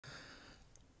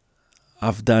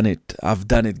I've done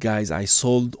it, guys. I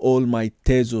sold all my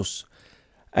Tezos.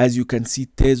 As you can see,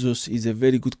 Tezos is a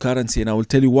very good currency, and I will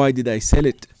tell you why did I sell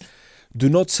it. Do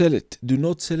not sell it. Do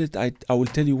not sell it. I will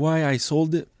tell you why I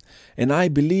sold it. And I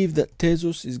believe that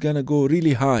Tezos is gonna go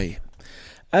really high.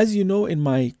 As you know, in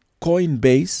my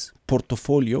Coinbase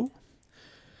portfolio,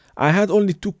 I had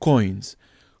only 2 coins.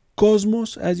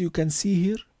 Cosmos, as you can see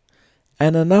here,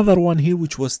 and another one here,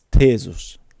 which was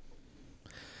Tezos.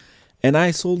 And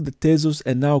I sold the Tezos,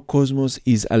 and now Cosmos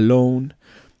is alone.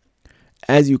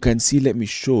 As you can see, let me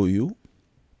show you.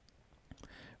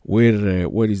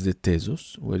 Where is the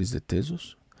Tezos? Where is the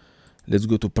Tezos? Let's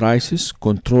go to prices,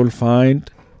 control find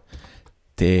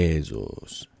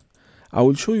Tezos. I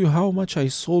will show you how much I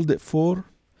sold it for.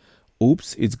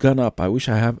 Oops, it's gone up. I wish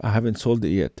I haven't sold it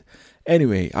yet.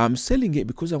 Anyway, I'm selling it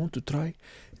because I want to try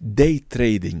day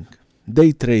trading.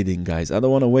 Day trading, guys. I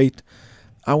don't want to wait.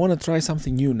 I want to try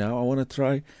something new now. I want to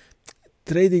try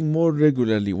trading more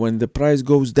regularly. When the price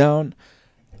goes down,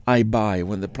 I buy.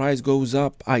 When the price goes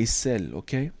up, I sell,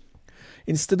 okay?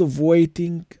 Instead of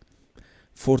waiting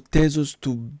for Tezos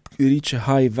to reach a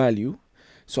high value.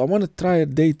 So I want to try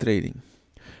day trading.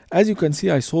 As you can see,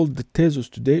 I sold the Tezos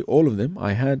today, all of them.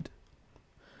 I had,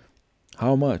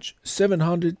 how much?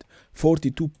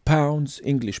 742 pounds,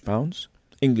 English pounds,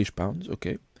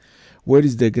 okay. Where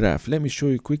is the graph? Let me show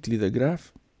you quickly the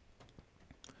graph.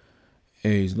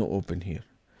 It's not open here.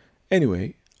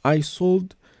 Anyway, I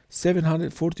sold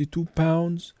 742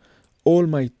 pounds, all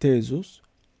my Tezos,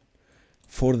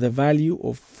 for the value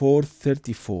of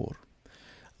 434.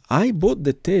 I bought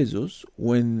the Tezos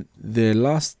when the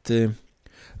last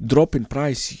drop in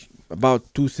price,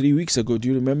 about 2-3 weeks ago. Do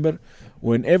you remember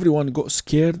when everyone got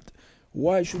scared?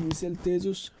 Why should we sell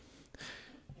Tezos?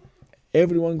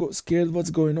 Everyone got scared. What's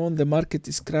going on? The market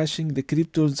is crashing. The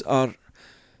cryptos are,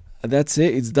 that's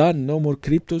it, it's done. No more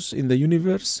cryptos in the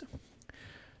universe.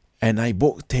 And I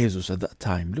bought Tezos at that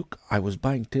time. Look, I was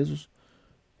buying Tezos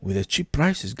with the cheap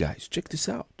prices, guys. Check this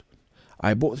out.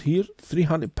 I bought here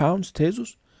 300 pounds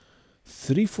Tezos,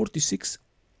 346.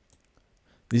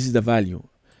 This is the value.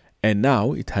 And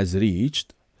now it has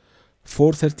reached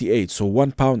 438, so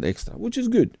 £1 extra, which is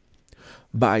good.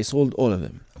 But I sold all of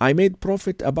them. I made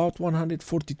profit about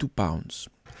 142 pounds.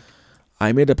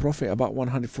 I made a profit about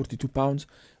 142 pounds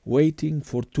waiting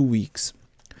for 2 weeks.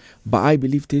 But I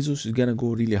believe Tezos is gonna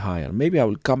go really higher. Maybe I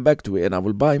will come back to it and I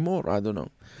will buy more. I don't know.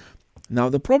 Now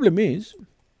the problem is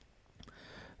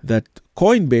that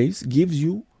Coinbase gives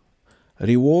you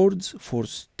rewards for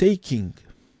staking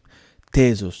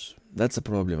Tezos. That's a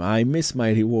problem. I miss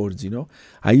my rewards, you know.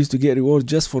 I used to get rewards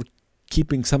just for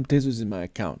keeping some Tezos in my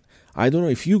account. I don't know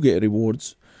if you get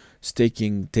rewards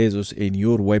staking Tezos in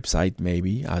your website,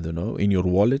 maybe. I don't know. In your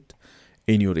wallet,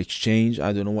 in your exchange.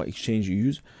 I don't know what exchange you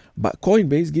use. But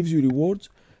Coinbase gives you rewards,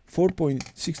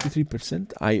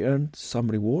 4.63%. I earned some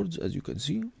rewards, as you can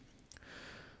see.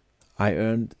 I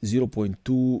earned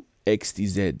 0.2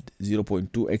 XTZ, 0.2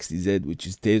 XTZ, which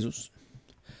is Tezos,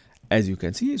 as you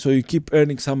can see. So you keep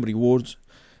earning some rewards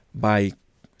by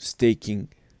staking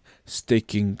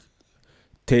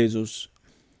Tezos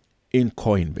in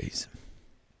Coinbase.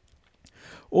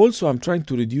 Also, I'm trying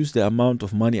to reduce the amount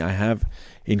of money I have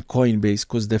in Coinbase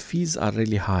because the fees are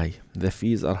really high. The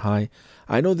fees are high.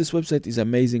 I know this website is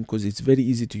amazing because it's very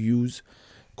easy to use.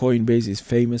 Coinbase is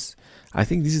famous. I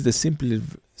think this is the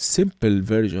simple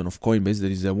version of Coinbase.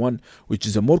 There is a one which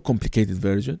is a more complicated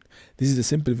version. This is the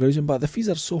simple version, but the fees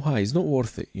are so high. It's not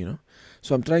worth it, you know.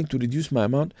 So I'm trying to reduce my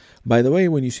amount. By the way,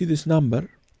 when you see this number,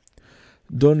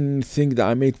 don't think that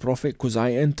I made profit because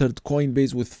I entered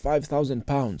Coinbase with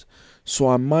 £5,000. So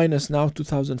I'm minus now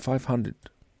 2,500.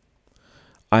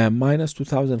 I am minus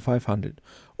 2,500.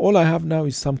 All I have now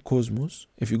is some Cosmos.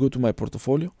 If you go to my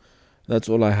portfolio, that's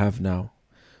all I have now.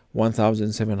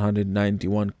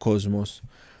 1,791 Cosmos.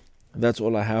 That's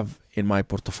all I have in my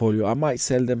portfolio. I might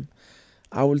sell them.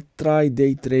 I will try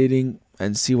day trading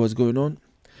and see what's going on.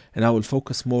 And I will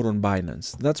focus more on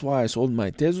Binance. That's why I sold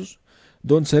my Tezos.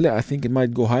 Don't sell it. I think it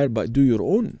might go higher, but do your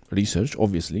own research,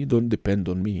 obviously. Don't depend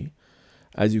on me.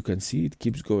 As you can see, it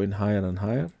keeps going higher and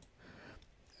higher.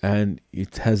 And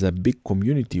it has a big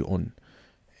community on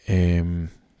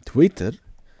Twitter.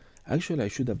 Actually, I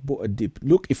should have bought a dip.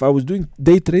 Look, if I was doing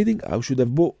day trading, I should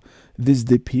have bought this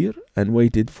dip here and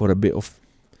waited for a bit of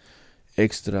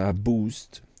extra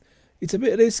boost. It's a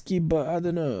bit risky, but I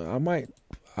don't know. I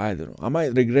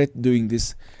might regret doing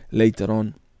this later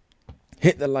on.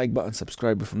 Hit the like button,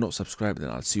 subscribe if you're not subscribed,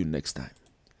 and I'll see you next time.